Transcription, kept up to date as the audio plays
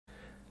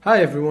Hi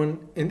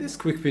everyone, in this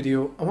quick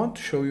video I want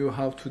to show you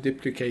how to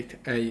duplicate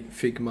a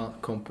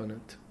Figma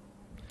component.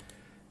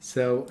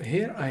 So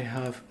here I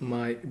have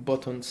my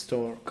button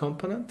store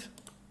component,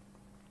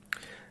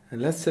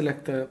 and let's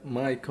select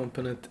my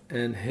component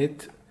and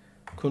hit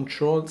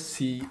Ctrl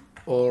C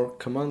or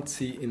Command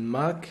C in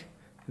Mac,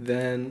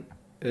 then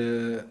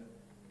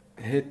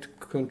hit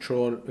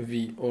Ctrl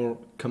V or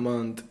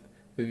Command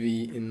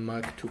V in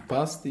Mac to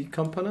pass the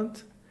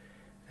component.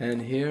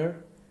 And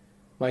here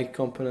my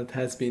component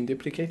has been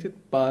duplicated,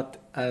 but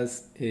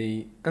as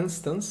a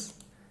instance.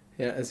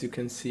 Here, as you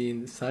can see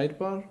in the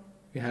sidebar,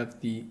 we have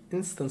the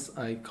instance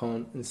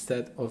icon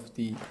instead of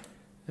the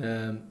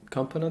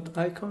component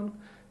icon.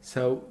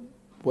 So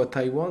what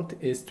I want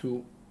is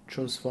to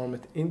transform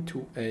it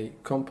into a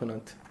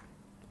component,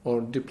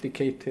 or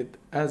duplicate it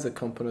as a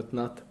component,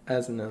 not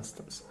as an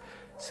instance.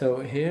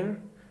 So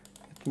here,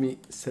 let me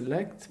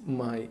select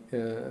my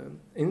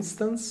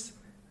instance,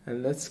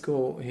 and let's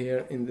go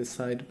here in the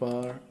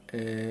sidebar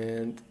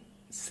and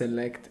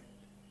select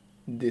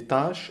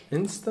detach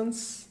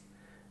instance.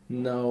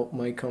 Now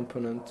my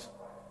component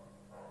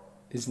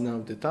is now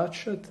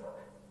detached,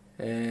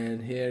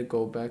 and here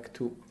go back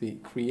to the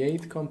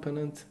create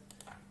component,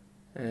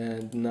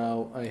 and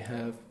now I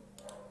have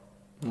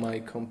my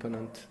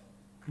component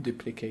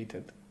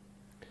duplicated.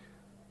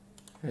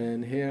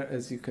 And here,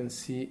 as you can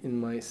see in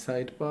my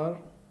sidebar,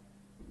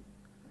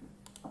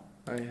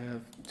 I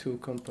have two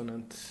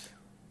components.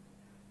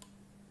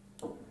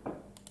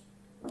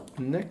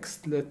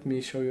 Next, let me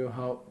show you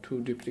how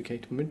to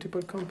duplicate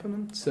multiple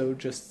components. So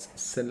just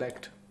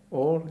select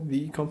all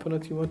the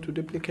component you want to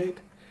duplicate,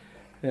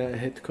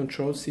 hit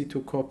Ctrl C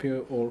to copy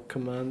or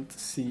Command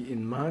C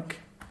in Mac,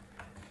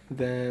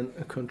 then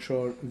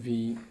Ctrl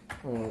V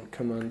or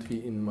Command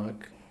V in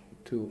Mac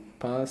to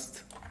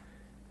paste.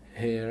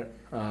 Here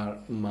are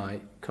my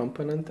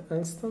component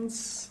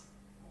instance,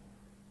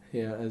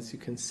 here as you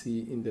can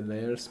see in the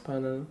layers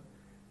panel.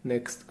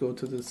 Next, go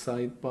to the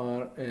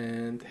sidebar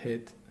and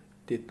hit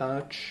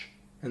detach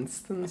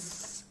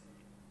instance.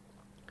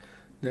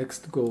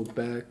 Next, go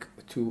back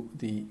to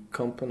the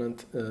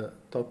component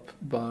top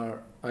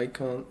bar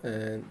icon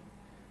and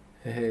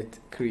hit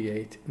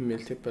create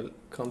multiple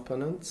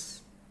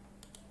components,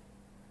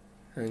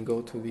 and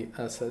go to the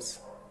assets,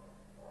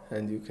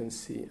 and you can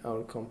see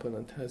our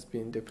component has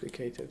been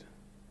duplicated.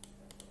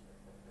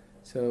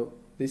 So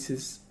this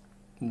is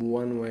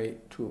one way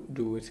to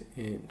do it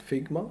in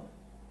Figma.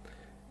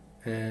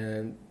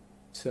 And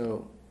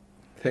so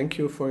thank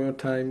you for your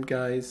time,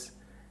 guys,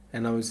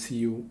 and I will see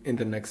you in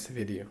the next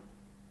video.